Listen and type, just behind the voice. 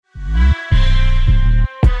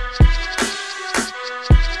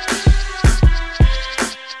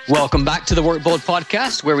Welcome back to the Work Bold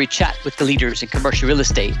podcast, where we chat with the leaders in commercial real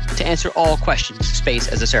estate to answer all questions of space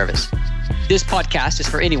as a service. This podcast is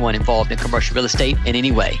for anyone involved in commercial real estate in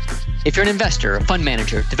any way. If you're an investor, a fund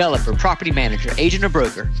manager, developer, property manager, agent, or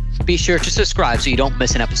broker, be sure to subscribe so you don't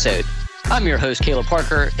miss an episode. I'm your host, Caleb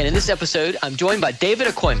Parker, and in this episode, I'm joined by David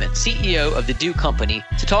Okoyman, CEO of The Do Company,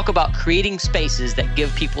 to talk about creating spaces that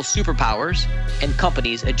give people superpowers and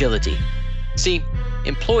companies agility. See,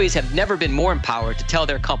 employees have never been more empowered to tell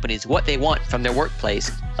their companies what they want from their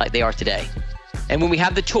workplace like they are today. And when we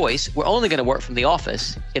have the choice, we're only going to work from the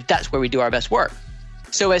office if that's where we do our best work.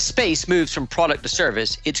 So as space moves from product to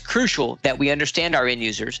service, it's crucial that we understand our end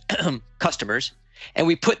users, customers, and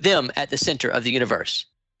we put them at the center of the universe.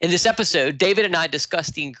 In this episode, David and I discuss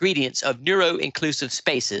the ingredients of neuro-inclusive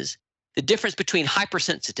spaces, the difference between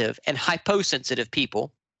hypersensitive and hyposensitive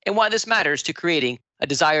people, and why this matters to creating a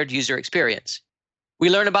desired user experience. We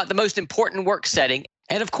learn about the most important work setting,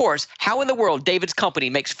 and of course, how in the world David's company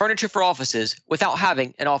makes furniture for offices without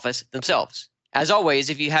having an office themselves. As always,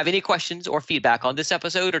 if you have any questions or feedback on this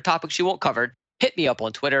episode or topics you want covered, hit me up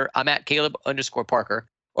on Twitter. I'm at Caleb_Parker,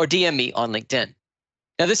 or DM me on LinkedIn.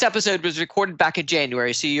 Now, this episode was recorded back in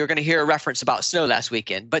January, so you're going to hear a reference about snow last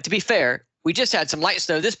weekend. But to be fair, we just had some light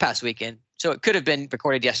snow this past weekend, so it could have been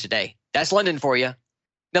recorded yesterday. That's London for you.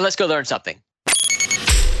 Now let's go learn something.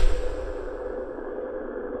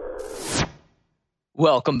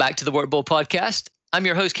 Welcome back to the Work Bold podcast. I'm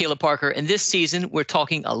your host, Caleb Parker, and this season, we're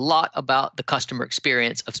talking a lot about the customer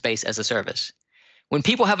experience of space as a service. When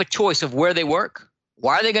people have a choice of where they work,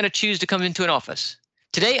 why are they going to choose to come into an office?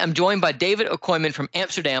 Today, I'm joined by David Okoyman from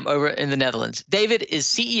Amsterdam over in the Netherlands. David is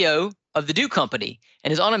CEO of The Do Company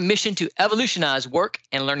and is on a mission to evolutionize work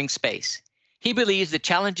and learning space. He believes the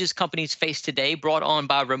challenges companies face today, brought on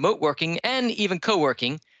by remote working and even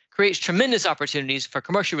co-working, creates tremendous opportunities for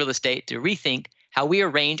commercial real estate to rethink how we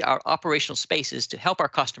arrange our operational spaces to help our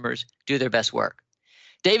customers do their best work.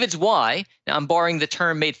 David's why, now I'm borrowing the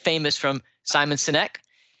term made famous from Simon Sinek,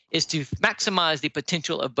 is to maximize the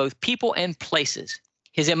potential of both people and places.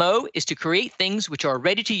 His MO is to create things which are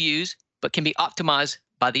ready to use, but can be optimized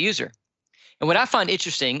by the user. And what I find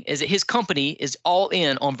interesting is that his company is all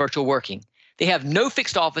in on virtual working. They have no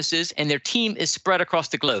fixed offices and their team is spread across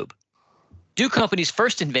the globe. Do Company's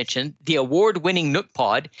first invention, the award-winning Nook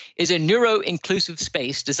Pod, is a neuro-inclusive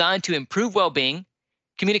space designed to improve well-being,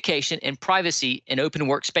 communication, and privacy in open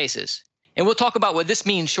workspaces. And we'll talk about what this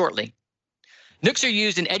means shortly. Nooks are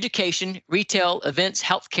used in education, retail, events,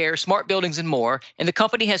 healthcare, smart buildings, and more, and the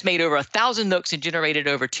company has made over 1,000 Nooks and generated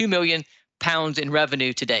over £2 million in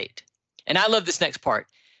revenue to date. And I love this next part.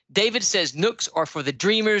 David says Nooks are for the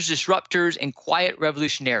dreamers, disruptors, and quiet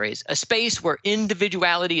revolutionaries, a space where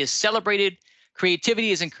individuality is celebrated,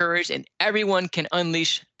 creativity is encouraged, and everyone can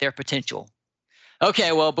unleash their potential.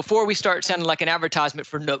 Okay, well, before we start sounding like an advertisement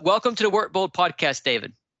for Nook, welcome to the Work Bold podcast,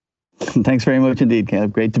 David. Thanks very much indeed,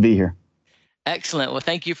 Caleb. Great to be here. Excellent. Well,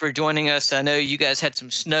 thank you for joining us. I know you guys had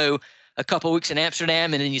some snow a couple of weeks in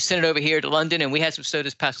Amsterdam, and then you sent it over here to London, and we had some snow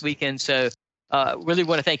this past weekend. So really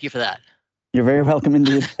want to thank you for that. You're very welcome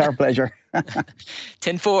indeed. Our pleasure.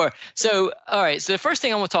 10-4. So, all right. So the first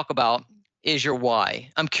thing I want to talk about is your why.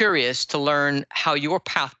 I'm curious to learn how your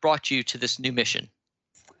path brought you to this new mission.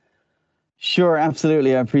 Sure,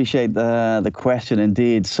 absolutely. I appreciate the question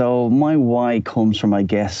indeed. So my why comes from, I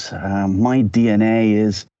guess, my DNA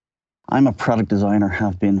is I'm a product designer,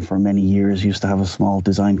 have been for many years, used to have a small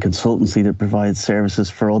design consultancy that provides services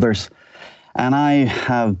for others. And I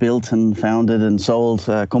have built and founded and sold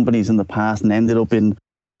companies in the past and ended up in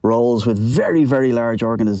roles with very, very large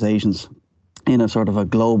organizations in a sort of a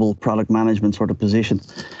global product management sort of position.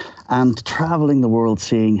 And traveling the world,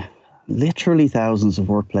 seeing literally thousands of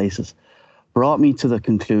workplaces, brought me to the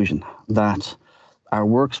conclusion that our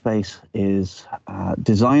workspace is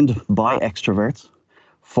designed by extroverts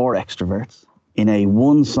for extroverts in a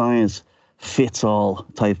one-size-fits-all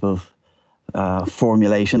type of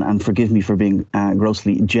formulation, and forgive me for being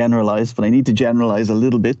grossly generalized, but I need to generalize a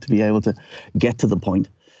little bit to be able to get to the point.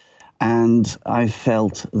 And I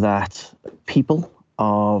felt that people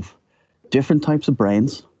of different types of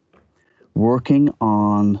brains working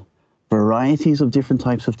on varieties of different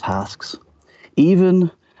types of tasks,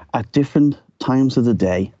 even at different times of the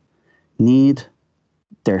day, need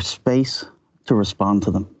their space to respond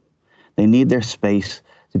to them. They need their space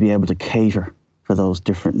to be able to cater for those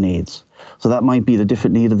different needs. So that might be the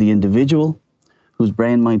different need of the individual whose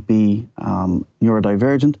brain might be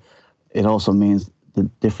neurodivergent. It also means the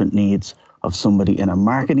different needs of somebody in a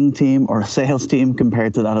marketing team or a sales team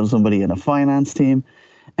compared to that of somebody in a finance team.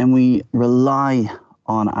 And we rely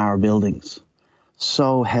on our buildings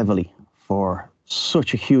so heavily for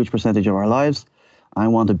such a huge percentage of our lives. I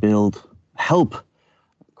want to help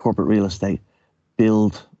corporate real estate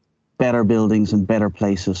build better buildings and better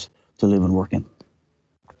places to live and work in.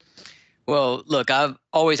 Well, look, I've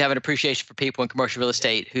always have an appreciation for people in commercial real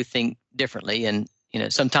estate who think differently. And,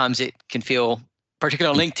 sometimes it can feel,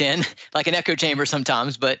 particularly on LinkedIn, like an echo chamber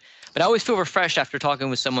sometimes, but I always feel refreshed after talking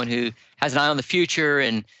with someone who has an eye on the future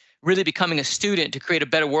and really becoming a student to create a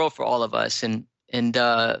better world for all of us. And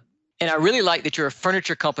I really like that you're a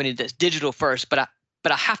furniture company that's digital first, but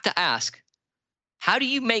I have to ask, how do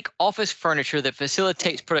you make office furniture that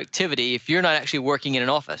facilitates productivity if you're not actually working in an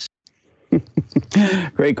office?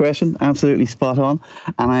 Great question. Absolutely spot on.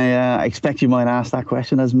 And I expect you might ask that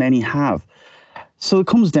question, as many have. So it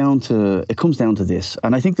comes down to this,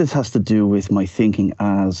 and I think this has to do with my thinking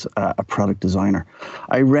as a product designer.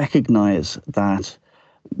 I recognize that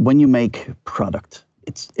when you make product,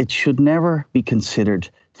 it should never be considered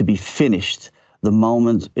to be finished the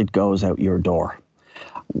moment it goes out your door.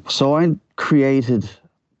 So I created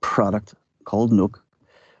product called Nook,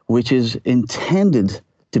 which is intended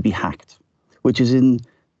to be hacked, which is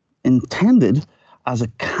intended as a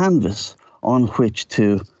canvas on which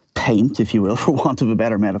to paint, if you will, for want of a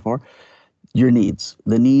better metaphor, your needs,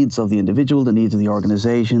 the needs of the individual, the needs of the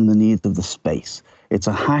organization, the needs of the space. It's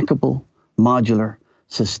a hackable, modular,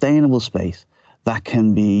 sustainable space that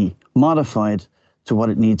can be modified to what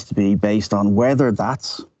it needs to be based on whether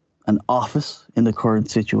that's an office in the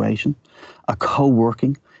current situation, a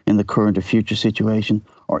co-working in the current or future situation,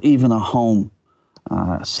 or even a home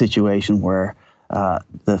situation where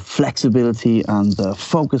the flexibility and the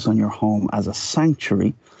focus on your home as a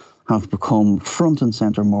sanctuary have become front and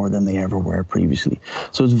center more than they ever were previously.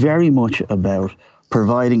 So it's very much about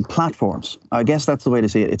providing platforms. I guess that's the way to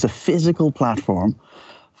say it. It's a physical platform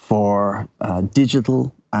for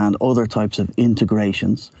digital and other types of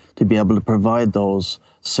integrations to be able to provide those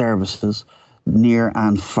services near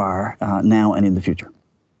and far, now and in the future.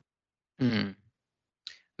 I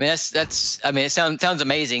mean, it sounds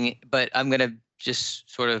amazing, but I'm going to just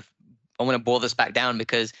I want to boil this back down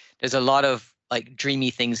because there's a lot of like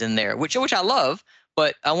dreamy things in there, which I love,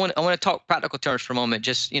 but I want to talk practical terms for a moment,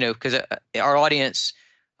 just, because our audience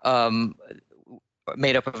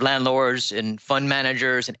made up of landlords and fund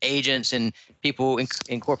managers and agents and people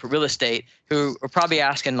in corporate real estate who are probably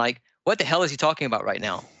asking like, what the hell is he talking about right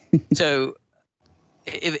now? So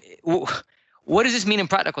what does this mean in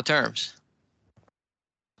practical terms?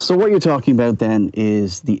 So what you're talking about then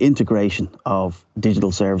is the integration of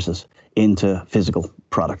digital services into physical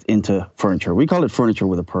product, into furniture. We call it furniture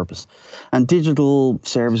with a purpose. And digital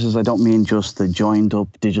services, I don't mean just the joined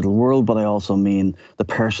up digital world, but I also mean the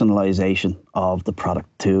personalization of the product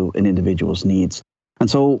to an individual's needs. And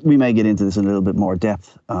so we may get into this in a little bit more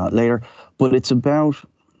depth later, but it's about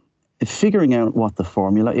figuring out what the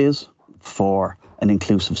formula is for an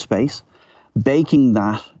inclusive space, baking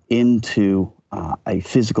that into a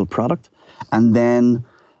physical product, and then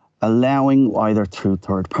allowing either through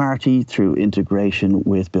third party, through integration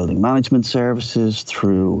with building management services,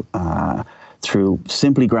 through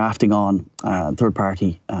simply grafting on third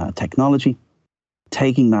party technology,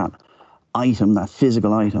 taking that item, that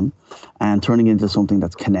physical item, and turning it into something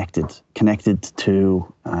that's connected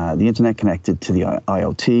to the internet, connected to the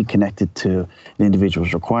IoT, connected to an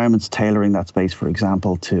individual's requirements, tailoring that space, for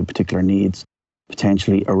example, to particular needs,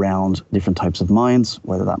 potentially around different types of minds,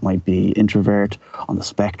 whether that might be introvert, on the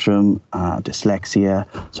spectrum, dyslexia,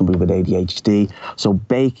 somebody with ADHD. So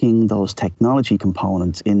baking those technology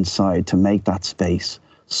components inside to make that space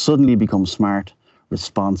suddenly become smart,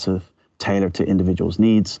 responsive, tailored to individuals'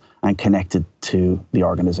 needs, and connected to the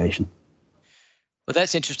organization. Well,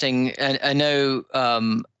 that's interesting. And I know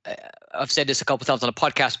I've said this a couple of times on a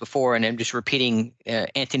podcast before, and I'm just repeating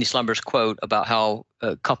Anthony Slumber's quote about how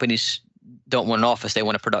companies don't want an office, they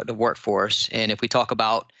want a productive workforce. And if we talk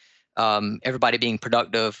about everybody being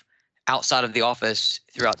productive outside of the office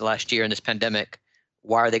throughout the last year in this pandemic,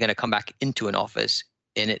 why are they going to come back into an office?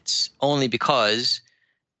 And it's only because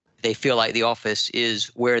they feel like the office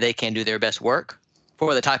is where they can do their best work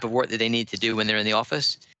for the type of work that they need to do when they're in the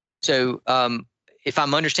office. So if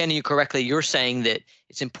I'm understanding you correctly, you're saying that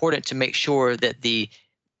it's important to make sure that the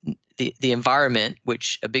environment,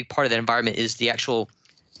 which a big part of that environment is the actual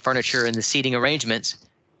furniture and the seating arrangements,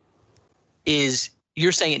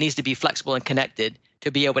 you're saying it needs to be flexible and connected to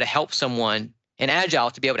be able to help someone, and agile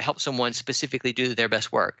to be able to help someone specifically do their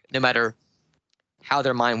best work, no matter how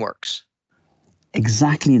their mind works.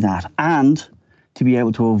 Exactly that. And to be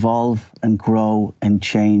able to evolve and grow and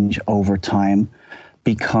change over time,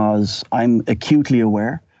 because I'm acutely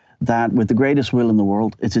aware that with the greatest will in the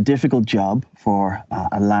world, it's a difficult job for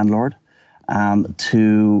a landlord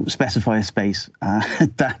to specify a space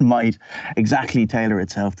that might exactly tailor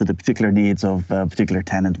itself to the particular needs of a particular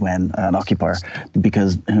tenant when an occupier,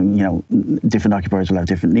 because different occupiers will have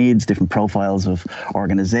different needs, different profiles of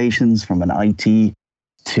organizations, from an IT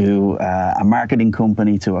to a marketing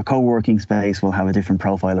company to a co-working space will have a different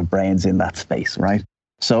profile of brains in that space, right?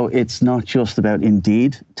 So it's not just about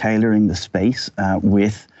indeed tailoring the space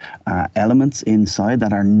with elements inside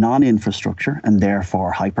that are non-infrastructure and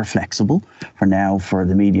therefore hyper-flexible for now, for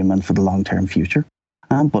the medium and for the long-term future,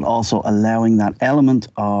 but also allowing that element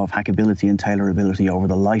of hackability and tailorability over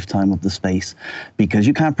the lifetime of the space, because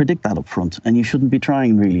you can't predict that up front, and you shouldn't be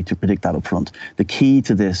trying really to predict that up front. The key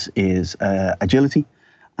to this is agility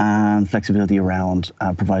and flexibility around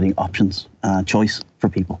providing options, choice for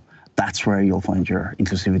people. That's where you'll find your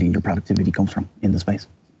inclusivity and your productivity comes from in the space.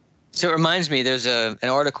 So it reminds me, there's an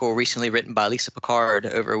article recently written by Lisa Picard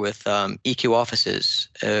over with EQ Offices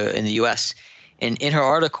in the US. And in her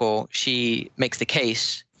article, she makes the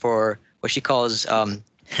case for what she calls,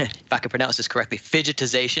 if I can pronounce this correctly,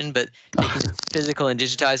 fidgetization, but taking physical and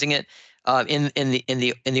digitizing it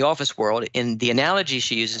in the office world. And the analogy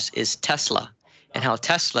she uses is Tesla, and how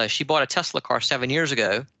she bought a Tesla car 7 years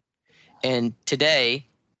ago, and today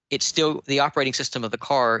it's still, the operating system of the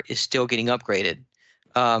car is still getting upgraded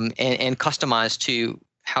and customized to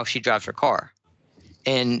how she drives her car.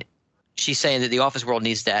 And she's saying that the office world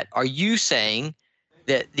needs that. Are you saying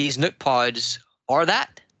that these Nook pods are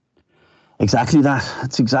that? Exactly that.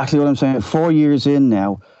 That's exactly what I'm saying. 4 years in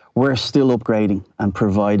now, we're still upgrading and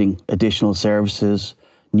providing additional services,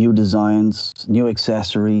 new designs, new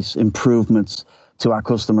accessories, improvements to our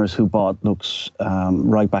customers who bought Nooks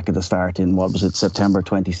right back at the start in, September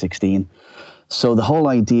 2016. So the whole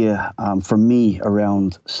idea for me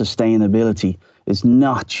around sustainability is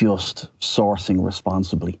not just sourcing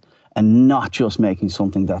responsibly and not just making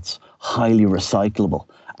something that's highly recyclable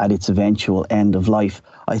at its eventual end of life.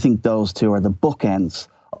 I think those two are the bookends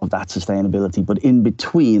of that sustainability, but in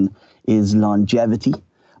between is longevity.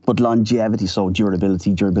 But longevity, so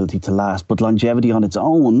durability to last, but longevity on its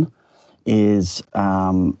own is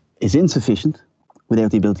insufficient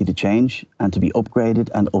without the ability to change and to be upgraded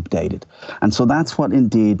and updated. And so that's what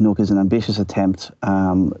indeed Nook is an ambitious attempt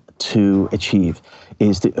to achieve,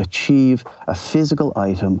 is to achieve a physical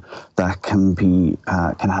item that can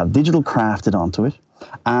have digital crafted onto it,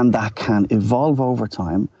 and that can evolve over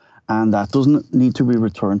time, and that doesn't need to be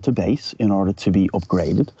returned to base in order to be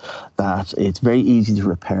upgraded, that it's very easy to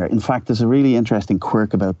repair. In fact, there's a really interesting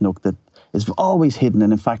quirk about Nook that is always hidden,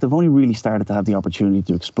 and in fact I've only really started to have the opportunity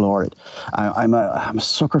to explore it. I'm a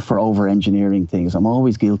sucker for over-engineering things. I'm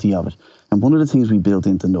always guilty of it. And one of the things we built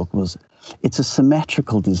into Nook was it's a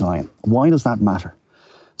symmetrical design. Why does that matter?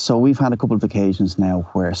 So we've had a couple of occasions now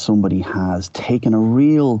where somebody has taken a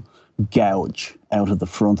real gouge out of the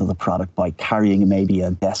front of the product by carrying maybe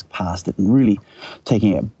a desk past it and really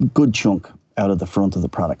taking a good chunk out of the front of the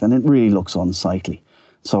product, and it really looks unsightly.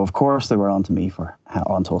 So of course they were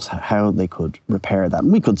onto us how they could repair that.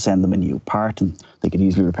 And we could send them a new part and they could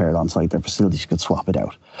easily repair it on site. Their facilities could swap it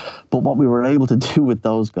out. But what we were able to do with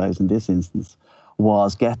those guys in this instance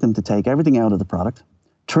was get them to take everything out of the product,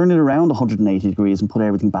 turn it around 180 degrees and put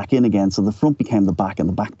everything back in again. So the front became the back and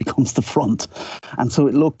the back becomes the front. And so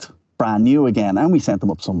it looked brand new again. And we sent them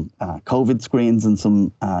up some COVID screens and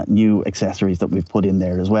some new accessories that we've put in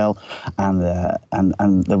there as well. And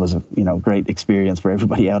there was a great experience for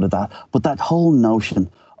everybody out of that. But that whole notion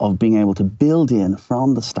of being able to build in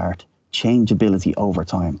from the start changeability over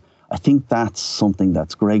time, I think that's something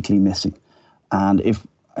that's greatly missing. And if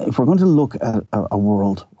we're going to look at a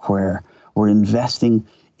world where we're investing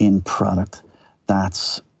in product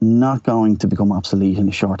that's not going to become obsolete in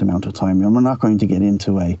a short amount of time, and we're not going to get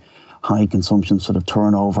into a high consumption sort of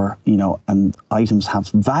turnover, and items have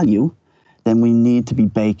value, then we need to be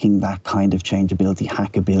baking that kind of changeability,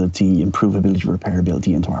 hackability, improvability,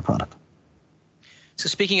 repairability into our product. So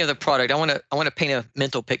speaking of the product, I want to paint a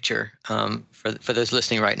mental picture for those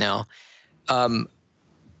listening right now. Can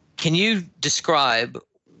you describe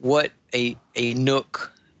what a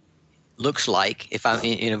Nook looks like, if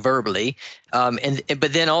I'm verbally,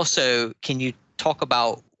 but then also can you talk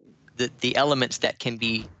about the elements that can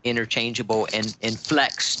be interchangeable and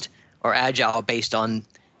flexed or agile based on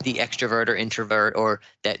the extrovert or introvert or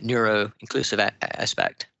that neuro-inclusive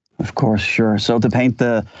aspect? Of course, sure. So to paint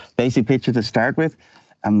the basic picture to start with,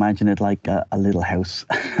 imagine it like a little house.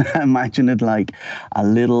 Imagine it like a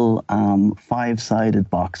little 5-sided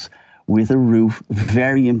box with a roof,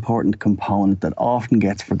 very important component that often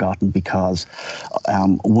gets forgotten because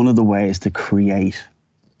one of the ways to create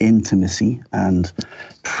intimacy and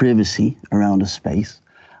privacy around a space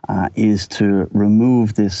is to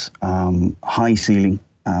remove this high ceiling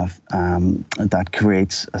that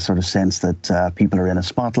creates a sort of sense that people are in a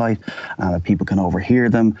spotlight, that people can overhear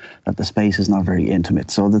them, that the space is not very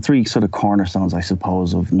intimate. So the three sort of cornerstones, I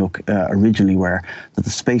suppose, of Nook originally were that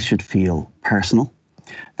the space should feel personal,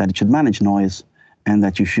 that it should manage noise, and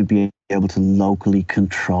that you should be able to locally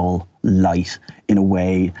control light in a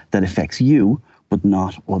way that affects you, but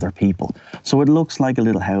not other people. So it looks like a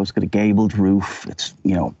little house, got a gabled roof. It's,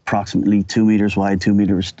 approximately 2 meters wide, 2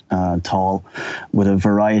 meters tall, with a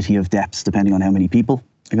variety of depths depending on how many people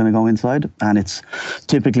are going to go inside. And it's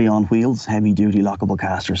typically on wheels, heavy duty lockable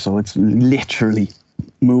casters. So it's literally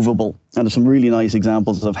movable. And there's some really nice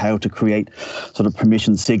examples of how to create sort of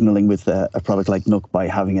permission signaling with a product like Nook by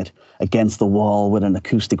having it against the wall with an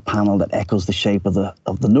acoustic panel that echoes the shape of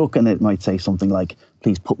the Nook, and it might say something like,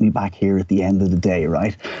 please put me back here at the end of the day,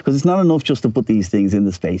 right? Because it's not enough just to put these things in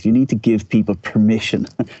the space. You need to give people permission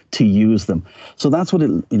to use them. So that's what it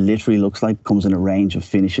literally looks like. Comes in a range of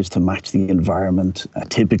finishes to match the environment,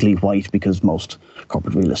 typically white, because most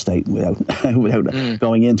corporate real estate, without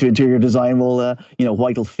going into interior design, will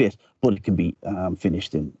white will fit. But it can be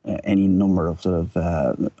finished in any number of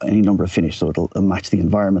finish, so it'll match the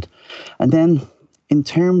environment. And then, in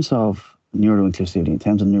terms of neuroinclusivity, in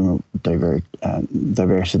terms of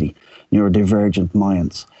diversity, neurodivergent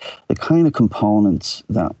minds, the kind of components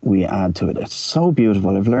that we add to it, it's so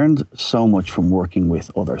beautiful. I've learned so much from working with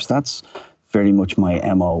others. That's very much my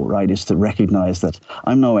MO, right, is to recognize that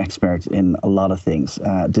I'm no expert in a lot of things.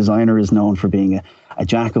 Designer is known for being a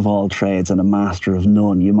jack of all trades and a master of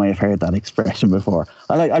none. You might have heard that expression before.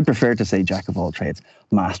 I prefer to say jack of all trades,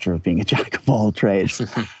 master of being a jack of all trades,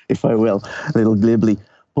 if I will, a little glibly.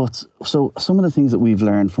 But so some of the things that we've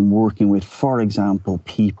learned from working with, for example,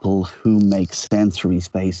 people who make sensory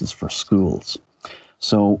spaces for schools.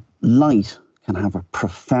 So light can have a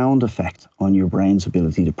profound effect on your brain's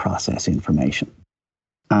ability to process information.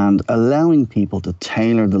 And allowing people to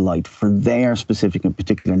tailor the light for their specific and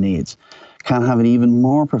particular needs can have an even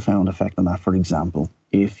more profound effect on that, for example,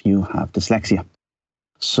 if you have dyslexia.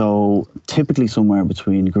 So typically somewhere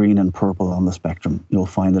between green and purple on the spectrum, you'll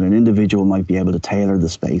find that an individual might be able to tailor the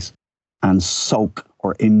space and soak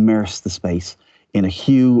or immerse the space in a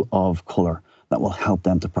hue of colour that will help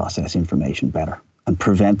them to process information better and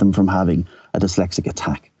prevent them from having a dyslexic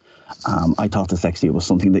attack. I thought dyslexia was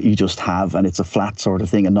something that you just have and it's a flat sort of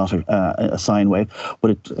thing and not a sine wave,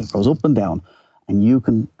 but it goes up and down. And you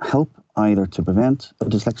can help either to prevent a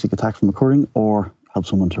dyslexic attack from occurring or help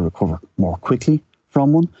someone to recover more quickly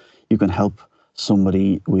from one. You can help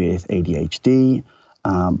somebody with ADHD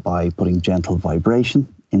by putting gentle vibration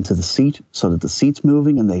into the seat so that the seat's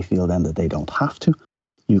moving and they feel then that they don't have to.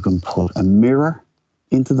 You can put a mirror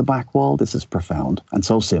into the back wall. This is profound and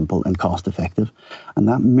so simple and cost effective. And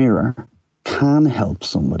that mirror can help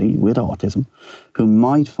somebody with autism who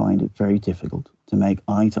might find it very difficult to make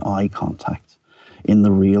eye-to-eye contact in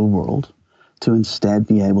the real world to instead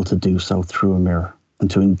be able to do so through a mirror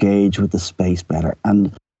and to engage with the space better.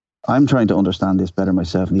 And I'm trying to understand this better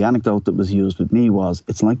myself. And the anecdote that was used with me was,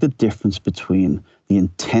 it's like the difference between the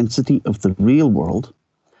intensity of the real world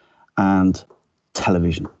and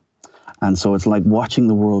television. And so it's like watching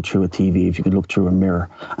the world through a TV if you could look through a mirror.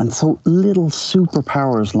 And so little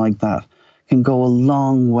superpowers like that can go a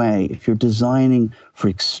long way. If you're designing for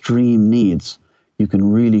extreme needs, you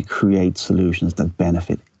can really create solutions that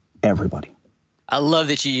benefit everybody. I love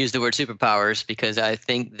that you use the word superpowers, because I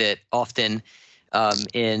think that often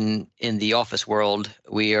in the office world,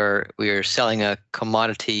 we are selling a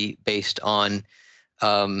commodity based on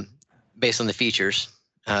the features.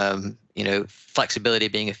 Flexibility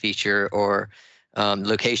being a feature or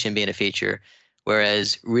location being a feature,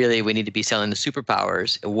 whereas really we need to be selling the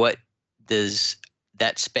superpowers. What does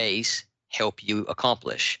that space help you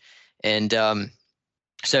accomplish? And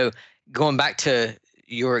so going back to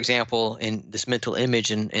your example in this mental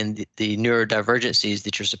image and the neurodivergencies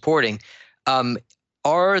that you're supporting,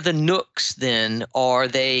 are the Nooks then, are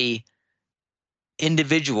they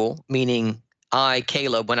individual, meaning I,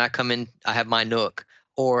 Caleb, when I come in, I have my Nook,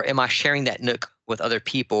 or am I sharing that Nook with other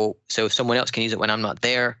people so someone else can use it when I'm not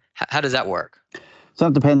there? How does that work? So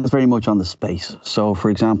that depends very much on the space. So for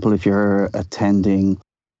example, if you're attending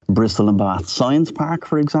Bristol and Bath Science Park,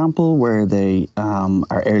 for example, where they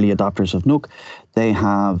are early adopters of Nook, they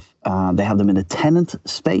have them in a tenant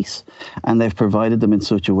space, and they've provided them in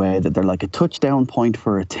such a way that they're like a touchdown point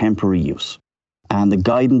for a temporary use. And the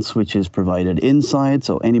guidance which is provided inside,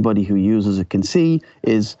 so anybody who uses it can see,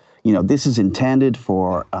 is, this is intended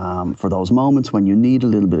for those moments when you need a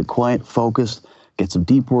little bit of quiet, focus, get some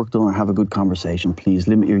deep work done or have a good conversation, please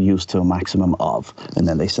limit your use to a maximum of, and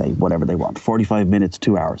then they say whatever they want, 45 minutes,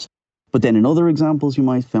 2 hours. But then in other examples, you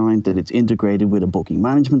might find that it's integrated with a booking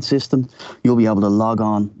management system. You'll be able to log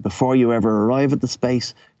on before you ever arrive at the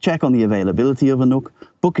space, check on the availability of a nook,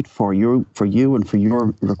 book it for you and for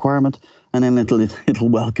your requirement, and then it'll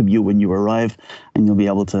welcome you when you arrive, and you'll be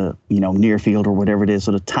able to, near field or whatever it is,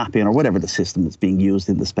 sort of tap in, or whatever the system that's being used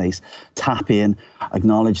in the space, tap in,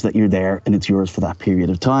 acknowledge that you're there, and it's yours for that period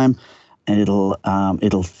of time. And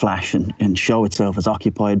it'll flash and show itself as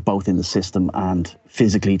occupied, both in the system and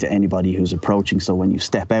physically to anybody who's approaching. So when you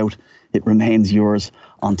step out, it remains yours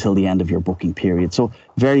until the end of your booking period. So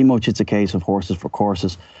very much it's a case of horses for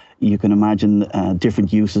courses. You can imagine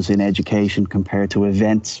different uses in education compared to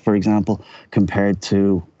events, for example, compared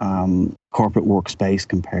to corporate workspace,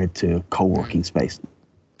 compared to co-working space.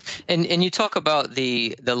 And you talk about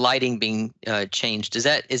the lighting being changed. Is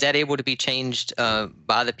that able to be changed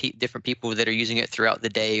by the different people that are using it throughout the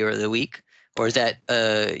day or the week, or is that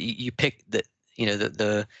you pick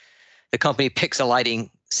the company picks a lighting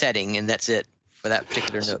setting and that's it for that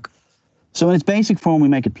particular nook? So in its basic form, we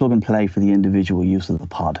make it plug and play for the individual use of the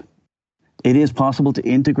pod. It is possible to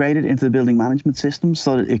integrate it into the building management system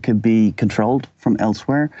so that it can be controlled from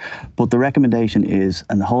elsewhere, but the recommendation is,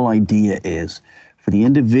 and the whole idea is, for the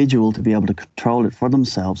individual to be able to control it for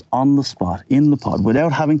themselves on the spot, in the pod,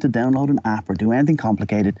 without having to download an app or do anything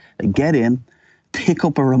complicated. They get in, pick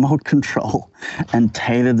up a remote control and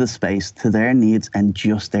tailor the space to their needs and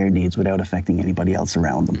just their needs without affecting anybody else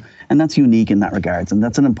around them. And that's unique in that regards. And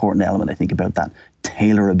that's an important element, I think, about that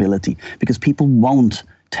tailorability, because people won't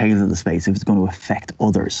tailor the space if it's going to affect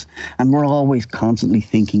others. And we're always constantly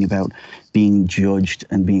thinking about being judged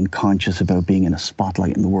and being conscious about being in a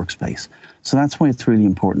spotlight in the workspace. So that's why it's really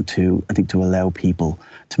important to allow people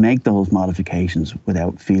to make those modifications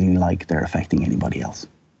without feeling like they're affecting anybody else.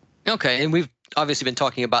 Okay, and we've obviously been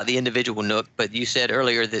talking about the individual nook, but you said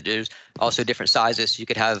earlier that there's also different sizes. You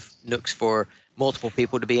could have nooks for multiple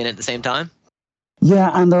people to be in at the same time?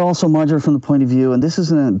 Yeah, and they're also modular from the point of view, and this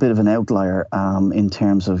is a bit of an outlier in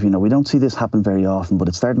terms of, we don't see this happen very often, but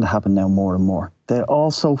it's starting to happen now more and more. They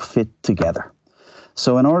also fit together.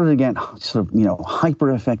 So in order to get sort of,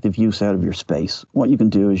 hyper effective use out of your space, what you can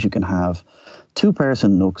do is you can have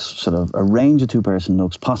two-person nooks, sort of a range of two-person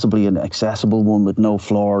nooks, possibly an accessible one with no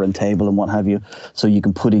floor and table and what have you. So you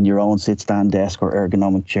can put in your own sit-stand desk or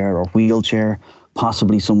ergonomic chair or wheelchair,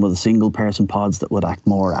 possibly some of the single-person pods that would act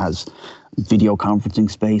more as video conferencing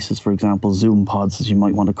spaces, for example, Zoom pods, as you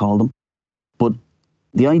might want to call them. But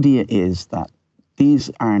the idea is that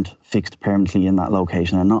these aren't fixed permanently in that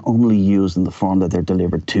location and not only used in the form that they're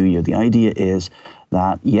delivered to you. The idea is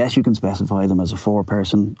that, yes, you can specify them as a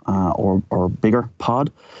four-person or bigger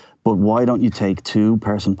pod, but why don't you take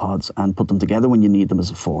two-person pods and put them together when you need them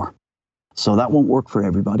as a four? So that won't work for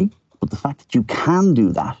everybody, but the fact that you can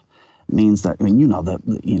do that means that,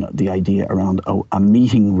 the idea around a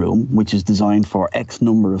meeting room, which is designed for X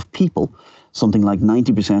number of people, something like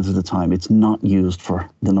 90% of the time, it's not used for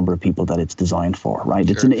the number of people that it's designed for, right?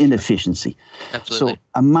 It's an inefficiency. Absolutely.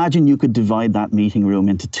 So imagine you could divide that meeting room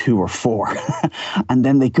into 2 or 4, and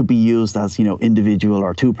then they could be used as, individual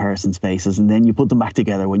or two-person spaces, and then you put them back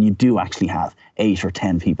together when you do actually have 8 or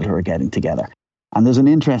 10 people who are getting together. And there's an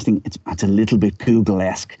interesting, it's a little bit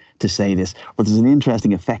Google-esque to say this, but there's an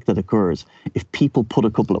interesting effect that occurs if people put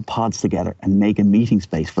a couple of pods together and make a meeting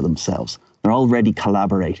space for themselves. They're already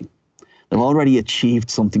collaborating. They've already achieved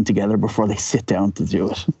something together before they sit down to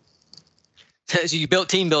do it. So you built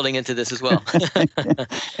team building into this as well.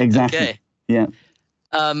 Exactly. Okay. Yeah.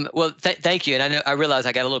 Well, thank you. And I realize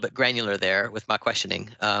I got a little bit granular there with my questioning,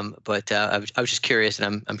 but I was just curious,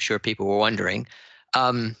 and I'm sure people were wondering.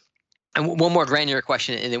 And one more granular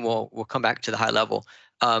question, and then we'll come back to the high level.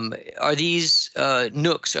 Are these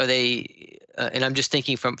nooks? Are they? And I'm just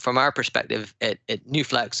thinking from our perspective at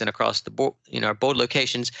NewFlex and across the board, our board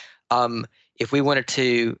locations. If we wanted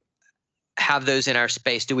to have those in our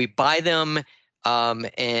space, do we buy them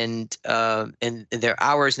and their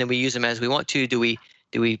hours, and then we use them as we want to? Do we?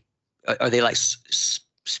 Are they like?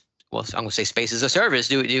 Well, I'm going to say space as a service.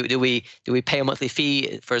 Do we pay a monthly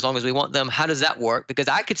fee for as long as we want them? How does that work? Because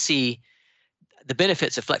I could see the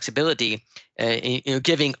benefits of flexibility,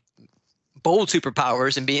 giving bold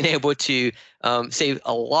superpowers and being able to save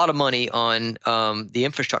a lot of money on the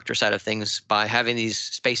infrastructure side of things by having these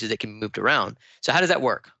spaces that can be moved around. So how does that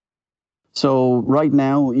work? So right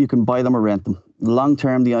now you can buy them or rent them. long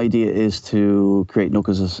term, the idea is to create Nook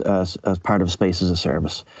as part of Space as a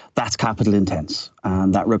Service. That's capital intense,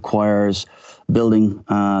 and that requires building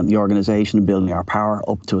the organization and building our power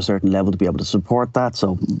up to a certain level to be able to support that.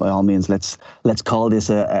 So by all means, let's call this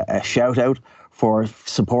a shout out for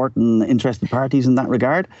support and interested parties in that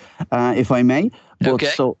regard, if I may. But okay.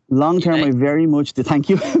 So long term, I very much do. Thank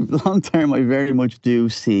you. Long term, I very much do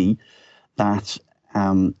see that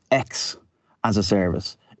X as a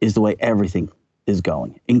service is the way everything is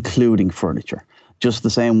going, including furniture. Just the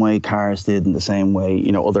same way cars did, and the same way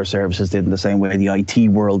other services did, and the same way the IT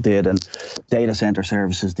world did, and data center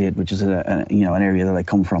services did, which is an area that I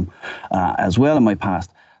come from as well in my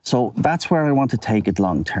past. So that's where I want to take it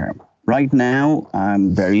long term. Right now,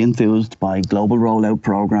 I'm very enthused by global rollout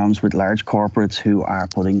programs with large corporates who are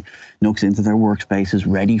putting Nooks into their workspaces,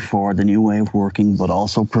 ready for the new way of working, but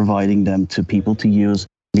also providing them to people to use,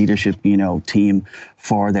 leadership, team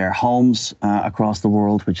for their homes across the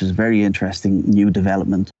world, which is a very interesting new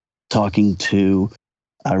development. Talking to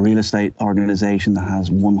a real estate organization that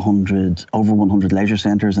has over 100 leisure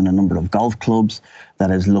centers and a number of golf clubs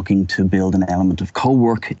that is looking to build an element of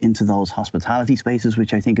co-work into those hospitality spaces,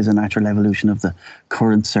 which I think is a natural evolution of the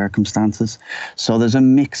current circumstances. So there's a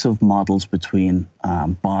mix of models between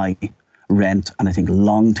buy, rent, and I think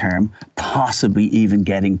long term, possibly even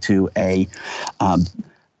getting to a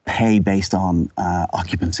pay based on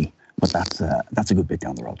occupancy. But that's a good bit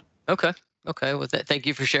down the road. Okay. Well, thank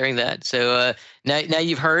you for sharing that. So now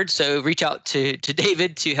you've heard. So reach out to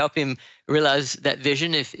David to help him realize that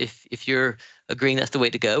vision. If you're agreeing that's the way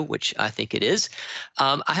to go, which I think it is.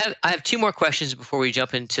 I have two more questions before we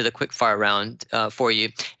jump into the quick fire round for you.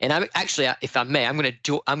 And I'm actually, if I may, I'm going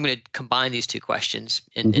to combine these two questions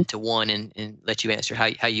into one and let you answer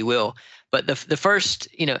how you will. But the first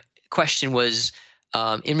question was,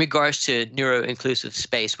 in regards to neuro-inclusive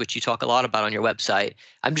space, which you talk a lot about on your website.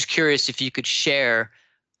 I'm just curious if you could share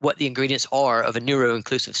what the ingredients are of a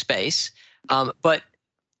neuro-inclusive space. But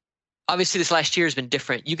obviously this last year has been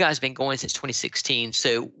different. You guys have been going since 2016.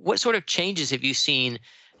 So what sort of changes have you seen,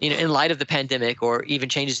 in light of the pandemic, or even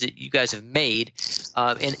changes that you guys have made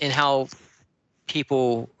in how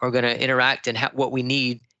people are going to interact and what we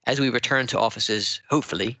need as we return to offices,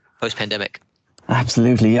 hopefully, post-pandemic?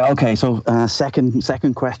 Absolutely. Yeah. Okay. So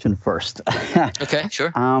second question first. Okay.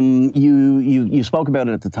 Sure. You spoke about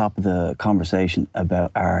it at the top of the conversation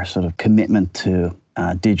about our sort of commitment to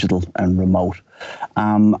digital and remote,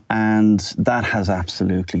 and that has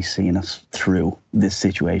absolutely seen us through this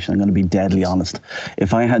situation. I'm going to be deadly honest.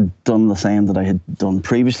 If I had done the same that I had done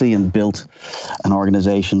previously and built an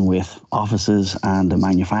organization with offices and a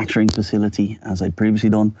manufacturing facility as I'd previously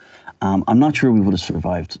done, I'm not sure we would have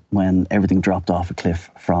survived when everything dropped off a cliff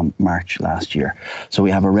from March last year. So we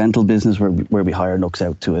have a rental business where we hire Nooks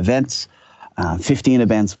out to events. 15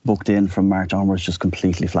 events booked in from March onwards, just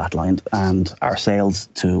completely flatlined. And our sales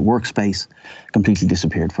to workspace completely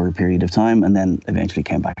disappeared for a period of time, and then eventually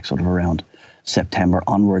came back sort of around September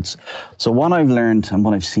onwards. So what I've learned and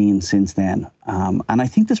what I've seen since then, and I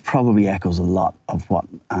think this probably echoes a lot of what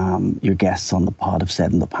your guests on the pod have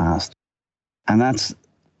said in the past, and that's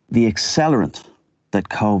the accelerant that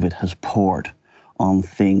COVID has poured on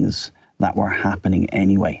things that were happening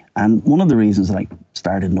anyway. And one of the reasons that I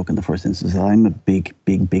started Nook in the first instance is that I'm a big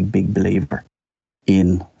believer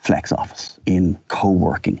in flex office, in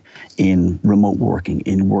co-working, in remote working,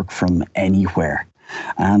 in work from anywhere.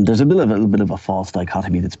 And there's a little bit of a false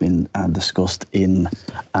dichotomy that's been discussed in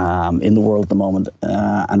the world at the moment,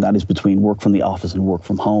 and that is between work from the office and work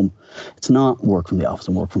from home. It's not work from the office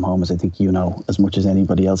and work from home, as I think you know as much as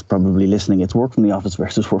anybody else probably listening. It's work from the office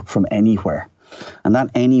versus work from anywhere. And that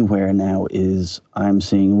anywhere now is, I'm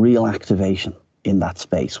seeing real activation in that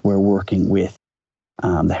space. We're working with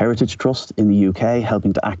the Heritage Trust in the UK,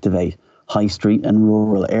 helping to activate high street and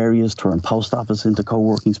rural areas, turn post office into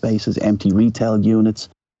co-working spaces, empty retail units.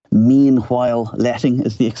 Meanwhile letting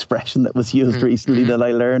is the expression that was used recently that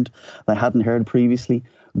I learned I hadn't heard previously.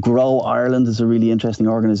 Grow Ireland is a really interesting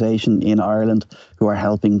organisation in Ireland who are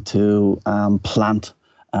helping to plant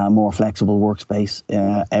more flexible workspace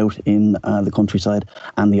out in the countryside.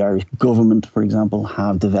 And the Irish government, for example,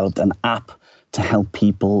 have developed an app to help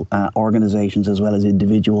people, organizations as well as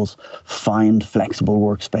individuals, find flexible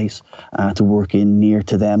workspace to work in near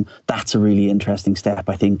to them. That's a really interesting step,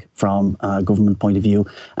 I think, from a government point of view,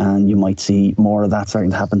 and you might see more of that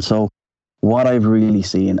starting to happen. So what I've really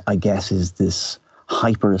seen, I guess, is this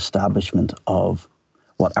hyper establishment of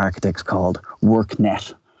what architects called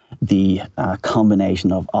WorkNet, the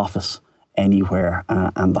combination of office, anywhere,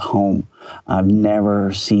 and the home. I've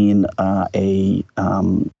never seen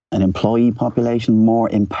an employee population more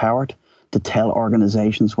empowered to tell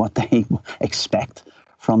organizations what they expect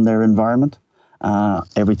from their environment.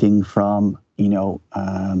 Everything from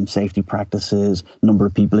safety practices, number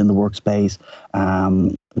of people in the workspace,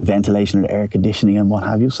 ventilation and air conditioning and what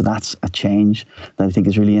have you. So that's a change that I think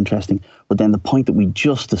is really interesting. But then the point that we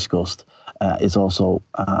just discussed is also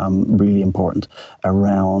really important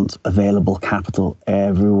around available capital.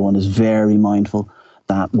 Everyone is very mindful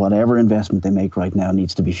that whatever investment they make right now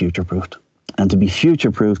needs to be future-proofed. And to be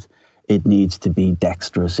future-proofed, it needs to be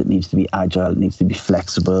dexterous, it needs to be agile, it needs to be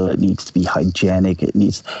flexible, it needs to be hygienic, it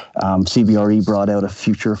needs... CBRE brought out a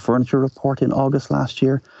future furniture report in August last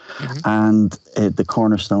year, and the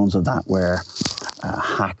cornerstones of that were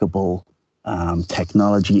hackable,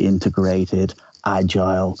 technology integrated,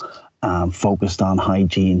 agile, focused on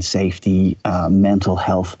hygiene, safety, mental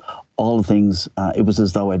health, all the things. It was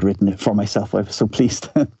as though I'd written it for myself. I was so pleased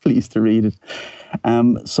to read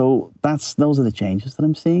it. So those are the changes that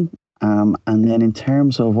I'm seeing. And then in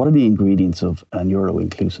terms of what are the ingredients of a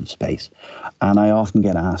neuro-inclusive space, and I often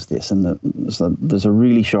get asked this, and there's a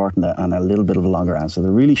really short and a little bit of a longer answer. The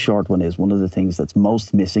really short one is one of the things that's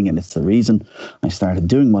most missing, and it's the reason I started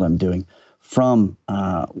doing what I'm doing from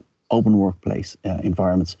open workplace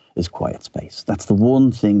environments, is quiet space. That's the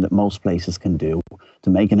one thing that most places can do to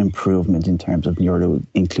make an improvement in terms of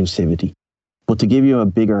neuro-inclusivity. But to give you a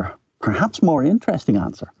bigger, perhaps more interesting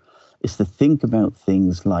answer, is to think about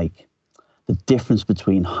things like the difference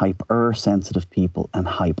between hypersensitive people and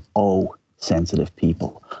hypo-sensitive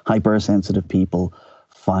people. Hypersensitive people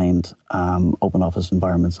find open office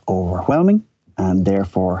environments overwhelming and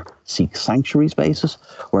therefore seek sanctuary spaces,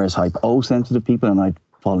 whereas hypo-sensitive people, and I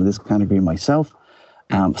fall in this category myself,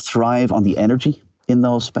 thrive on the energy in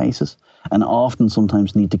those spaces and often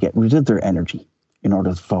sometimes need to get rid of their energy in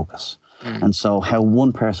order to focus. And so how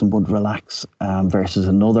one person would relax versus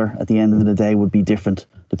another at the end of the day would be different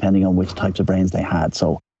depending on which types of brains they had.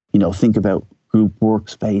 So, think about group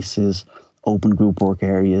workspaces, open group work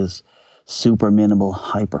areas, super minimal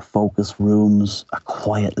hyper-focus rooms, a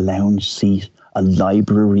quiet lounge seat, a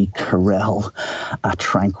library corral, a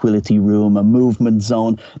tranquility room, a movement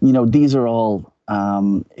zone. These are all,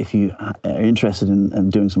 if you are interested in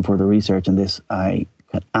doing some further research on this, I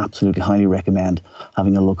can absolutely highly recommend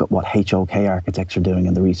having a look at what HOK Architects are doing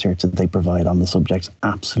and the research that they provide on the subjects.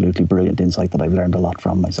 Absolutely brilliant insight that I've learned a lot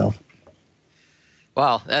from myself.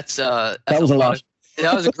 Wow, that's that was a lot.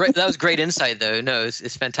 That was great insight, though. No,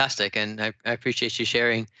 it's fantastic, and I appreciate you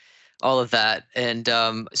sharing all of that. And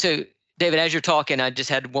so, David, as you're talking, I just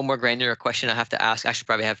had one more granular question I have to ask. I should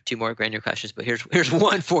probably have two more granular questions, but here's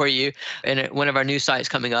one for you. And one of our new sites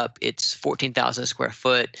coming up, it's 14,000 square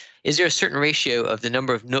foot. Is there a certain ratio of the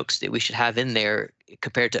number of nooks that we should have in there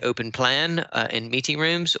compared to open plan in meeting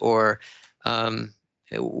rooms, or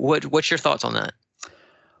what's your thoughts on that?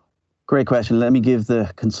 Great question. Let me give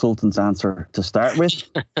the consultant's answer to start with.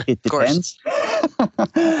 It depends.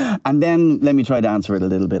 And then let me try to answer it a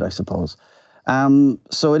little bit, I suppose.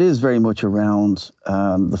 So it is very much around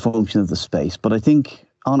the function of the space. But I think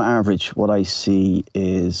on average, what I see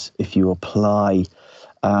is if you apply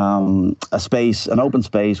a space, an open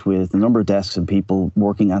space with a number of desks and people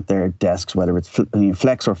working at their desks, whether it's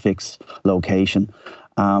flex or fixed location,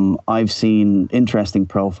 I've seen interesting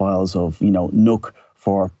profiles of, Nook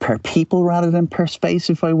for per people rather than per space,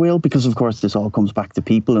 if I will, because of course this all comes back to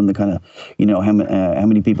people and the kind of, how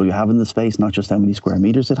many people you have in the space, not just how many square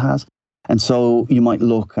meters it has. And so you might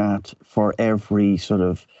look at, for every sort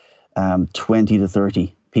of 20 to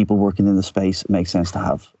 30 people working in the space, it makes sense to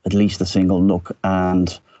have at least a single Nook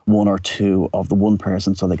and one or two of the one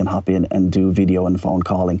person so they can hop in and do video and phone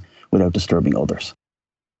calling without disturbing others.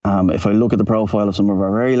 If I look at the profile of some of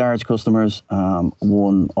our very large customers,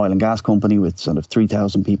 one oil and gas company with sort of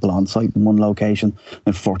 3,000 people on site in one location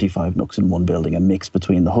and 45 Nooks in one building, a mix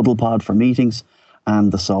between the huddle pod for meetings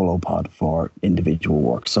and the solo pod for individual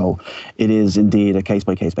work. So it is indeed a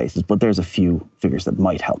case-by-case basis, but there's a few figures that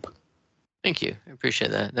might help. Thank you. I appreciate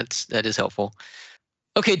that. That is helpful.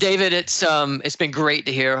 Okay, David, it's been great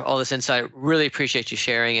to hear all this insight. Really appreciate you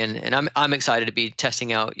sharing, and I'm excited to be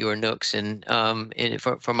testing out your Nooks and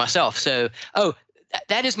for myself. So,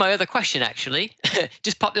 that is my other question actually.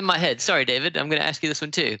 Just popped in my head. Sorry, David. I'm going to ask you this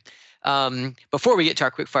one too. Before we get to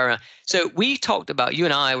our quick fire round. So we talked about, you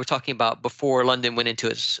and I were talking about before London went into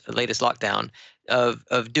its latest lockdown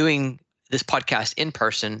of doing this podcast in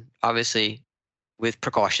person, obviously with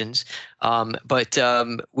precautions. But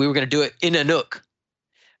we were going to do it in a Nook.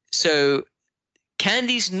 So can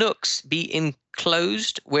these Nooks be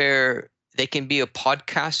enclosed where they can be a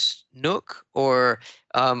podcast Nook, or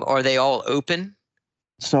are they all open?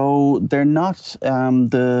 So they're not,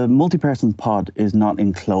 the multi-person pod is not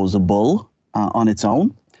enclosable. on its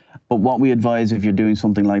own. But what we advise if you're doing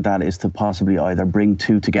something like that is to possibly either bring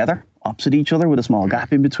two together opposite each other with a small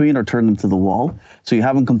gap in between, or turn them to the wall. So you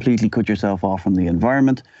haven't completely cut yourself off from the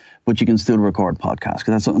environment, but you can still record podcasts.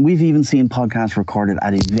 Because that's something we've even seen podcasts recorded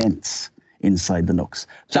at events inside the Nooks.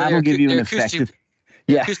 So that'll give you an effective...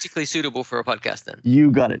 acoustically suitable for a podcast then. You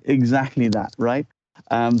got it. Exactly that, right?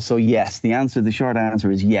 So yes, the short answer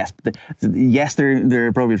is yes. Yes, they're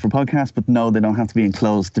appropriate for podcasts, but no, they don't have to be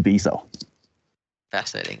enclosed to be so.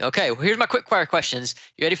 Fascinating. Okay, well, here's my quick fire questions.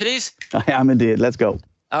 You ready for these? I am indeed. Let's go.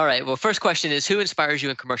 All right. Well, first question is, who inspires you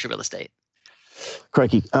in commercial real estate?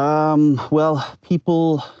 Crikey. Well,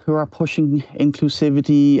 people who are pushing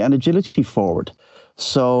inclusivity and agility forward.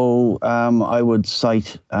 So I would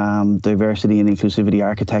cite diversity and inclusivity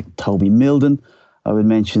architect Toby Milden. I would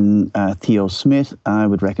mention Theo Smith. I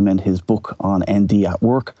would recommend his book on ND at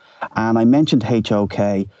Work. And I mentioned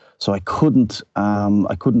HOK, so I couldn't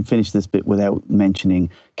finish this bit without mentioning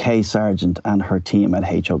Kay Sargent and her team at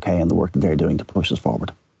HOK and the work that they're doing to push us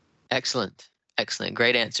forward. Excellent.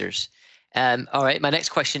 Great answers. All right. My next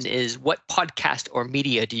question is, what podcast or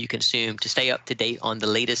media do you consume to stay up to date on the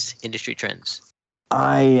latest industry trends?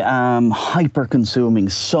 I am hyper consuming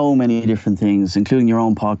so many different things, including your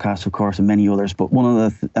own podcast, of course, and many others. But one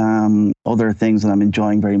of the other things that I'm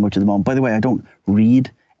enjoying very much at the moment, by the way, I don't read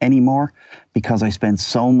anymore because I spend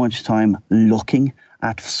so much time looking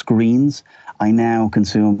at screens. I now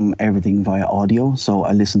consume everything via audio. So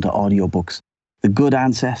I listen to audiobooks. The Good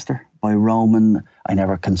Ancestor by Roman, I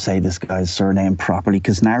never can say this guy's surname properly,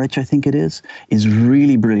 Kisnarich, I think it is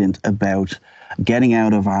really brilliant about getting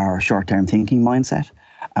out of our short-term thinking mindset.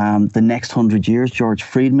 The Next 100 Years, George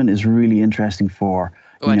Friedman, is really interesting for...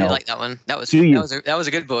 Oh, I did like that one. That was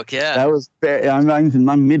a good book, yeah. That was.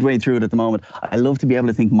 I'm midway through it at the moment. I love to be able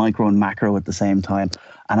to think micro and macro at the same time.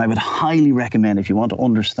 And I would highly recommend, if you want to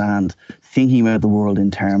understand thinking about the world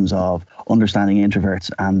in terms of understanding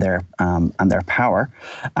introverts and their power,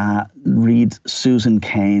 read Susan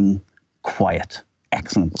Cain, Quiet.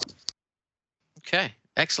 Excellent book. Okay,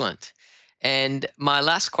 excellent. And my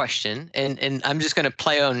last question, and I'm just going to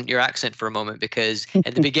play on your accent for a moment, because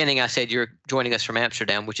at the beginning I said you're joining us from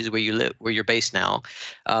Amsterdam, which is where you live, where you're based now,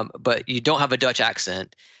 but you don't have a Dutch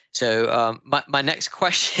accent. So my next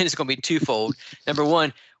question is going to be twofold. Number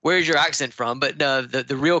one, where's your accent from? But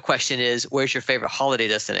the real question is, where's your favorite holiday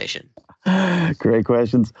destination? Great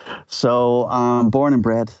questions. So born and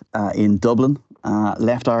bred in Dublin,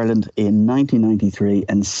 left Ireland in 1993,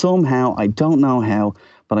 and somehow, I don't know how,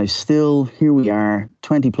 but here we are,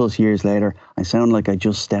 20 plus years later, I sound like I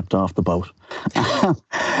just stepped off the boat.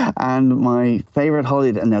 And my favorite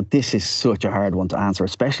holiday, and now this is such a hard one to answer,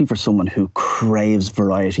 especially for someone who craves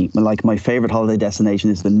variety. Like, my favorite holiday destination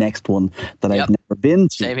is the next one that I've never been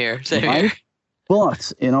to. Same here.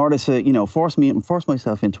 But in order to, force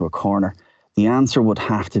myself into a corner, the answer would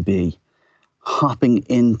have to be hopping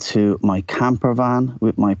into my camper van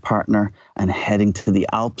with my partner and heading to the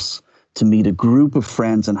Alps to meet a group of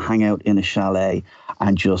friends and hang out in a chalet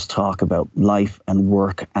and just talk about life and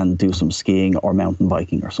work and do some skiing or mountain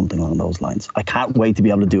biking or something along those lines. I can't wait to be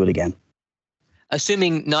able to do it again.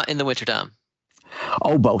 Assuming not in the wintertime.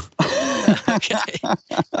 Oh, both. Okay,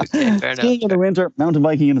 fair enough. Skiing in the winter, mountain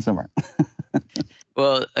biking in the summer.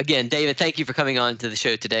 Well, again, David, thank you for coming on to the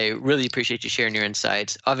show today. Really appreciate you sharing your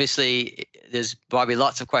insights. Obviously, there's probably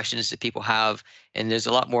lots of questions that people have, and there's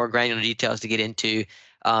a lot more granular details to get into.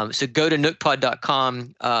 So go to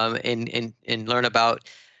nookpod.com and learn about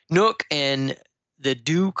Nook and the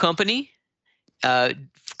Do Company.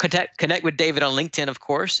 Connect with David on LinkedIn, of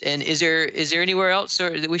course. And is there anywhere else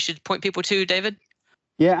that we should point people to, David?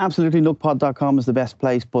 Yeah, absolutely. Nookpod.com is the best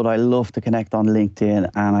place, but I love to connect on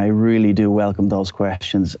LinkedIn, and I really do welcome those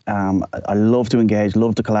questions. I love to engage,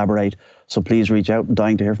 love to collaborate. So please reach out. I'm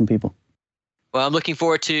dying to hear from people. Well, I'm looking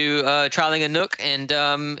forward to trialing a Nook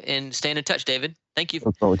and staying in touch, David. Thank you.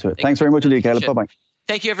 Look forward to it. Thanks very much indeed, Caleb. Bye-bye.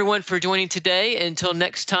 Thank you, everyone, for joining today. Until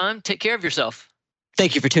next time, take care of yourself.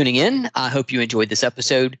 Thank you for tuning in. I hope you enjoyed this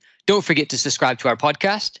episode. Don't forget to subscribe to our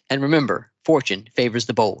podcast. And remember, fortune favors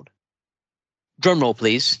the bold. Drum roll,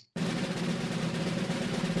 please.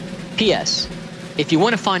 P.S. If you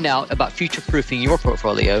want to find out about future-proofing your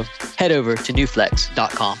portfolio, head over to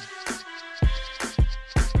newflex.com.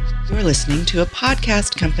 You're listening to a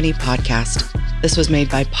Podcast Company podcast. This was made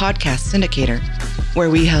by Podcast Syndicator, where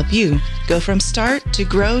we help you go from start to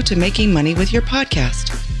grow to making money with your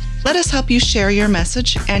podcast. Let us help you share your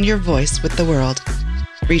message and your voice with the world.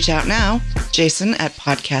 Reach out now, Jason at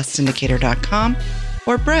podcastsyndicator.com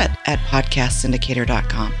or Brett at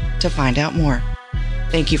podcastsyndicator.com to find out more.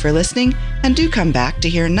 Thank you for listening, and do come back to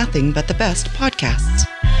hear nothing but the best podcasts.